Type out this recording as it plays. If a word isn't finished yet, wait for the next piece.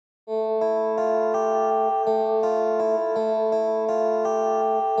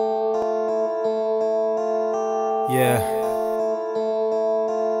Yeah.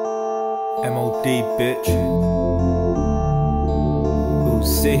 MOD, bitch.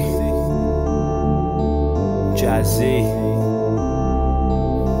 Uzi Jazzy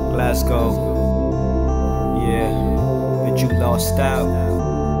Glasgow. Yeah. Bitch, you lost out.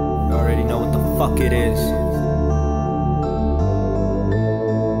 You already know what the fuck it is.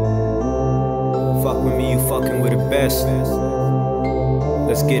 Fuck with me, you fucking with the best.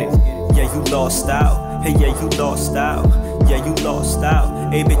 Let's get it. Yeah, you lost out. Hey, yeah, you lost out. Yeah, you lost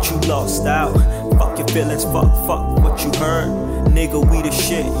out. Hey, bitch, you lost out. Fuck your feelings, fuck what you heard. Nigga, we the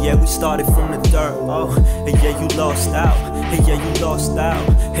shit. Yeah, we started from the dirt. Oh, hey, yeah, you lost out. Hey, yeah, you lost out.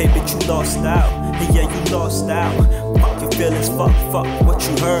 Hey, bitch, you lost out. Hey, yeah, you lost out. Fuck your feelings, fuck what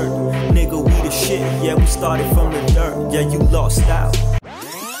you heard. Nigga, we the shit. Yeah, we started from the dirt. Yeah, you lost out.